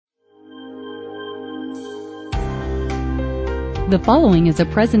The following is a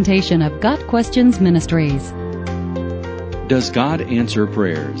presentation of Got Questions Ministries. Does God answer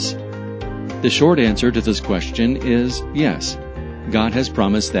prayers? The short answer to this question is yes. God has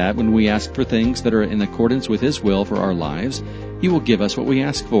promised that when we ask for things that are in accordance with His will for our lives, He will give us what we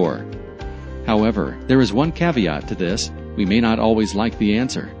ask for. However, there is one caveat to this. We may not always like the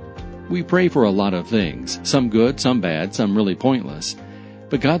answer. We pray for a lot of things, some good, some bad, some really pointless.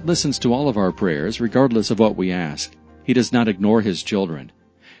 But God listens to all of our prayers regardless of what we ask. He does not ignore His children.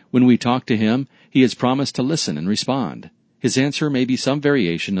 When we talk to Him, He has promised to listen and respond. His answer may be some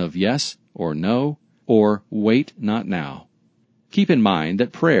variation of yes or no or wait, not now. Keep in mind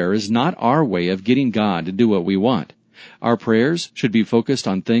that prayer is not our way of getting God to do what we want. Our prayers should be focused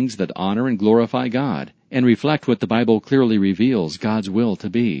on things that honor and glorify God and reflect what the Bible clearly reveals God's will to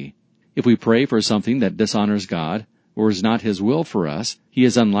be. If we pray for something that dishonors God or is not His will for us, He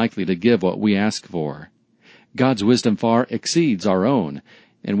is unlikely to give what we ask for. God's wisdom far exceeds our own,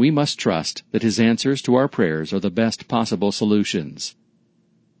 and we must trust that His answers to our prayers are the best possible solutions.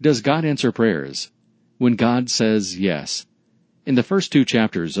 Does God answer prayers? When God says yes. In the first 2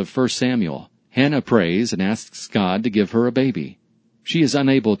 chapters of 1 Samuel, Hannah prays and asks God to give her a baby. She is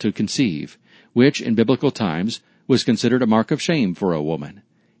unable to conceive, which in biblical times was considered a mark of shame for a woman.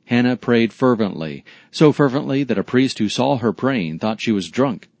 Hannah prayed fervently, so fervently that a priest who saw her praying thought she was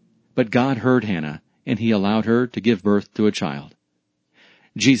drunk. But God heard Hannah, and He allowed her to give birth to a child.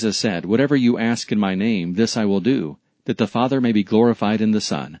 Jesus said, "Whatever you ask in my name, this I will do, that the Father may be glorified in the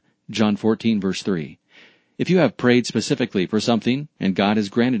Son." John 14, verse 3. If you have prayed specifically for something, and God has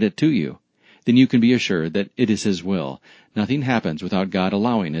granted it to you, then you can be assured that it is His will. Nothing happens without God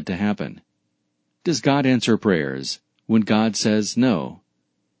allowing it to happen. Does God answer prayers? When God says no.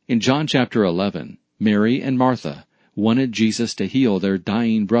 In John chapter 11, Mary and Martha wanted Jesus to heal their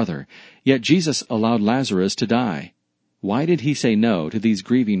dying brother, yet Jesus allowed Lazarus to die. Why did He say no to these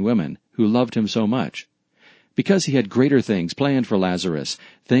grieving women who loved Him so much? Because He had greater things planned for Lazarus,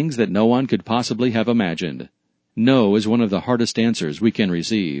 things that no one could possibly have imagined. No is one of the hardest answers we can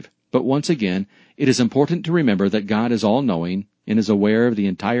receive, but once again, it is important to remember that God is all-knowing and is aware of the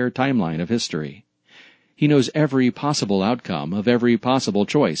entire timeline of history. He knows every possible outcome of every possible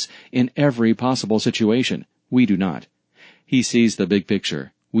choice in every possible situation. We do not. He sees the big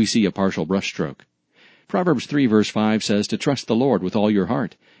picture. We see a partial brushstroke. Proverbs 3 verse 5 says to trust the Lord with all your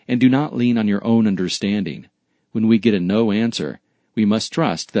heart, and do not lean on your own understanding. When we get a no answer, we must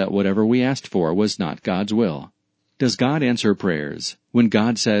trust that whatever we asked for was not God's will. Does God answer prayers? When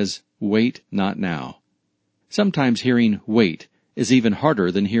God says, wait, not now. Sometimes hearing wait is even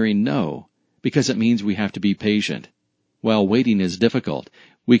harder than hearing no, because it means we have to be patient. While waiting is difficult,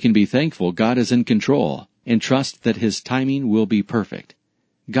 we can be thankful God is in control and trust that His timing will be perfect.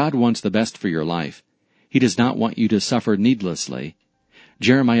 God wants the best for your life. He does not want you to suffer needlessly.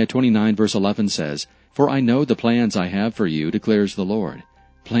 Jeremiah 29 verse 11 says, "For I know the plans I have for you, declares the Lord,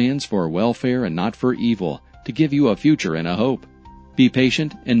 plans for welfare and not for evil, to give you a future and a hope." Be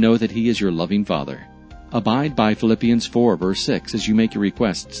patient and know that He is your loving Father. Abide by Philippians 4 verse 6 as you make your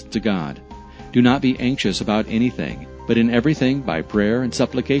requests to God. Do not be anxious about anything, but in everything by prayer and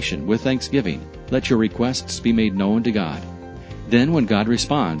supplication with thanksgiving, let your requests be made known to God. Then when God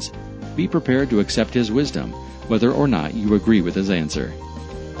responds, be prepared to accept His wisdom, whether or not you agree with His answer.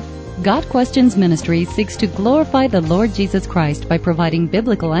 Got Questions Ministry seeks to glorify the Lord Jesus Christ by providing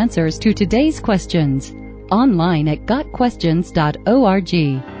biblical answers to today's questions. Online at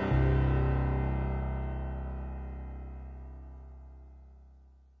gotquestions.org.